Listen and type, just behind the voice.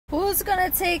Who's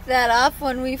gonna take that off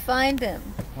when we find him?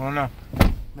 I don't know.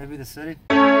 Maybe the city?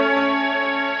 Hello,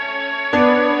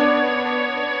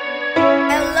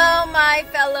 my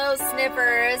fellow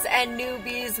sniffers and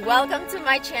newbies. Welcome to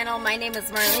my channel. My name is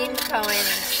Marlene Cohen.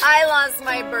 I lost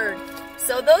my bird.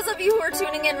 So those of you who are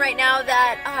tuning in right now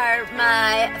that are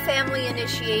my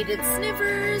family-initiated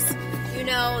sniffers, you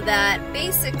know that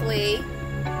basically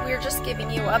we're just giving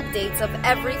you updates of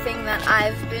everything that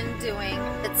I've been doing.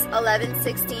 It's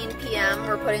 11:16 p.m.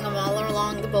 We're putting them all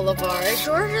along the boulevard.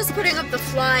 George is putting up the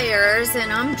flyers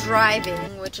and I'm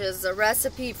driving, which is a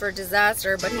recipe for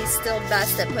disaster, but he's still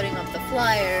best at putting up the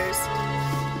flyers.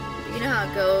 You know how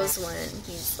it goes when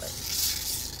he's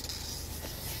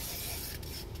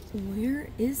like... Where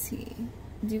is he?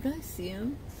 Do you guys see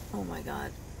him? Oh my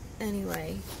god.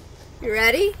 Anyway, you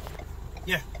ready?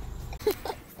 Yeah.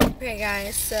 Okay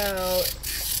guys, so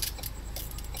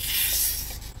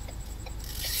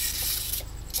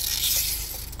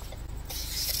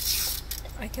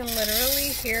I can literally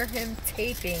hear him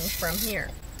taping from here.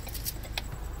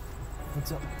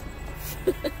 What's up?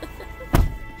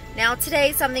 Now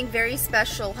today something very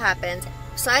special happened.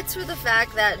 Besides for the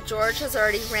fact that George has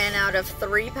already ran out of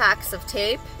 3 packs of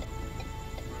tape,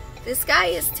 this guy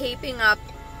is taping up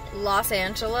Los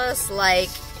Angeles like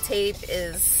tape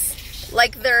is...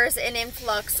 like there's an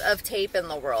influx of tape in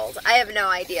the world. I have no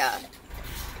idea.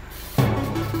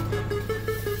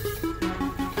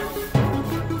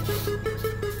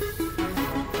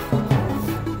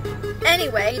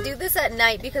 Anyway, do this at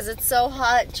night because it's so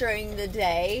hot during the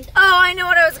day. Oh, I know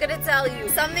what I was gonna tell you.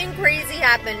 Something crazy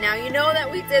happened. Now, you know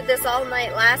that we did this all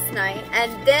night last night,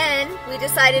 and then we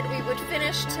decided we would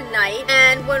finish tonight.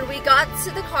 And when we got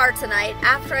to the car tonight,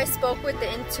 after I spoke with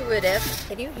the intuitive,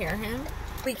 can you hear him?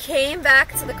 We came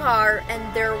back to the car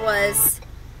and there was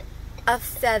a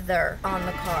feather on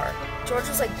the car. George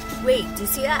was like, wait, do you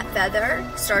see that feather?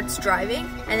 Starts driving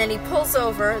and then he pulls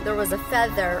over. There was a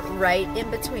feather right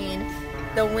in between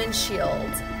the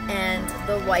windshield and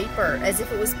the wiper, as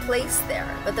if it was placed there.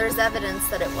 But there's evidence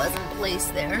that it wasn't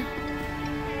placed there,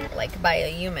 like by a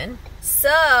human.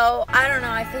 So, I don't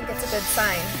know, I think it's a good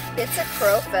sign. It's a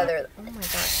crow feather. Oh my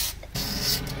gosh.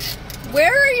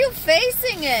 Where are you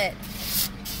facing it?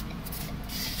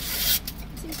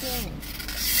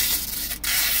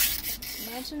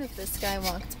 Imagine if this guy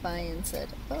walked by and said,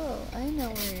 oh, I know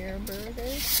where your bird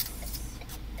is.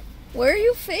 Where are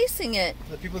you facing it?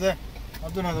 The people there.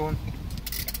 I'll do another one.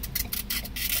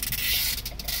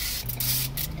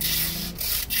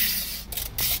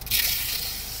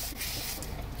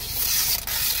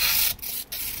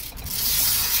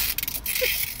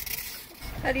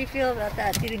 How do you feel about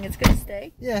that? Do you think it's going to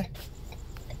stay? Yeah.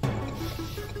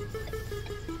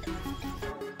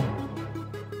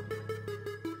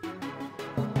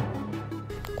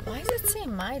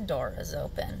 My door is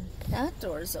open. That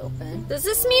door's open. Does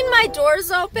this mean my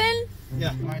door's open?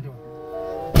 Yeah, my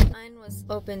door. Mine was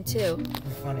open too.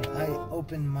 You're funny. I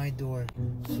opened my door,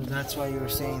 so that's why you were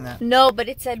saying that. No, but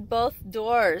it said both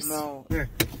doors. No. Here.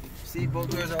 See, both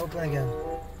doors are open again.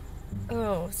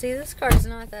 Oh, see, this car's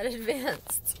not that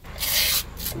advanced.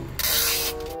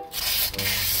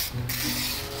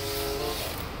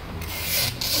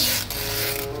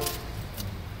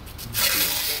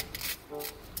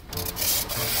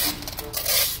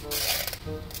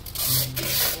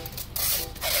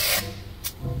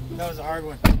 That was a hard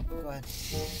one. Go ahead.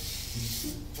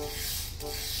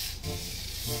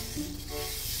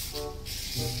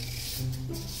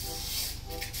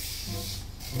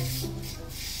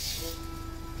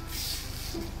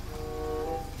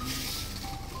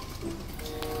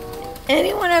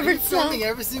 Anyone ever filming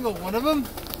every single one of them?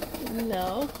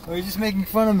 No. Or are you just making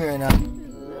fun of me right now?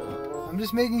 No. I'm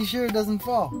just making sure it doesn't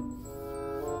fall.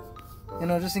 You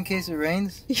know, just in case it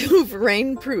rains. You've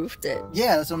rain-proofed it.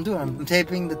 Yeah, that's what I'm doing. I'm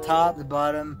taping the top, the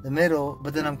bottom, the middle,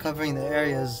 but then I'm covering the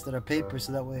areas that are paper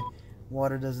so that way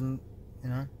water doesn't, you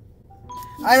know.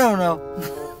 I don't know.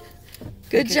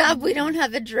 Good job we don't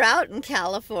have a drought in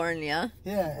California.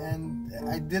 Yeah, and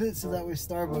I did it so that way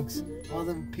Starbucks, all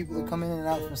the people that come in and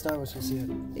out from Starbucks will see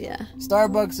it. Yeah.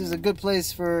 Starbucks is a good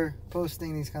place for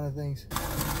posting these kind of things.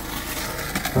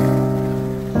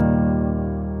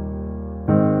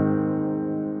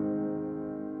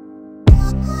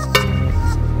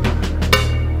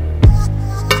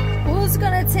 Who's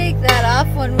gonna take that off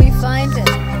when we find it?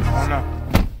 I don't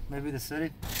know. Maybe the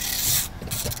city?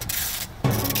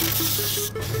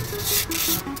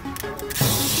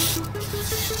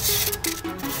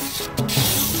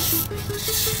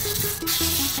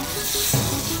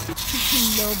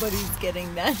 Nobody's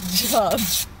getting that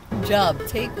job.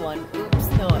 Take one. Oops,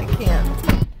 no, I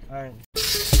can't. Alright.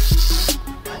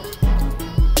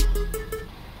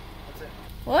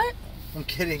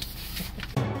 kidding.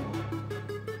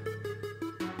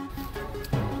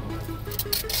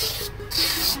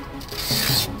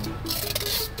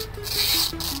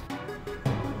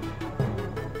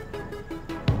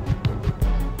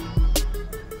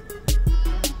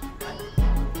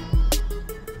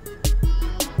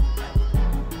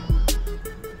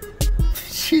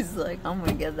 She's like, I'm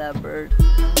gonna get that bird.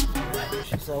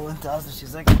 She saw 1,000.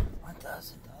 She's like,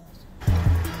 $1,000.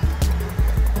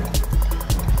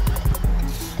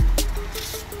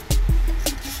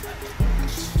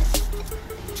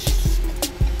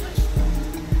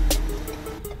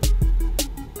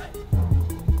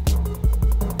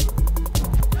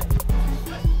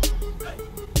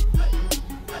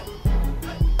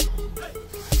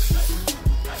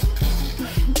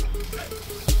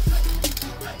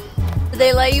 Did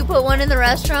they let you put one in the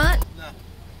restaurant? No.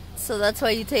 So that's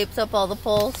why you taped up all the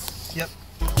poles? Yep.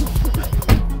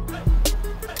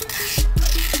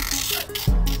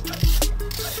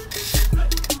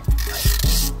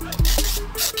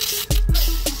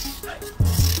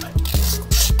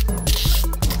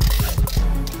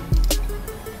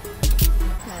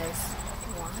 Guys,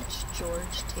 watch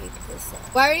George tape this up.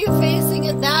 Why are you facing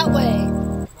it that way?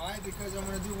 Why? Because I'm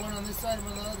going to do one on this side and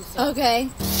one on the other side. Okay.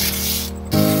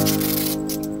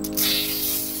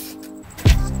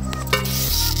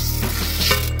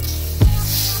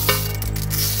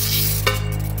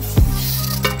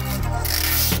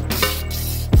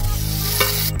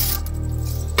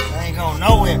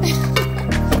 Nowhere.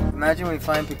 Imagine we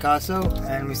find Picasso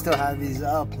and we still have these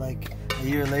up like a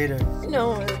year later.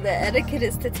 No, the etiquette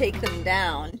is to take them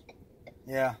down.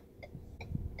 Yeah.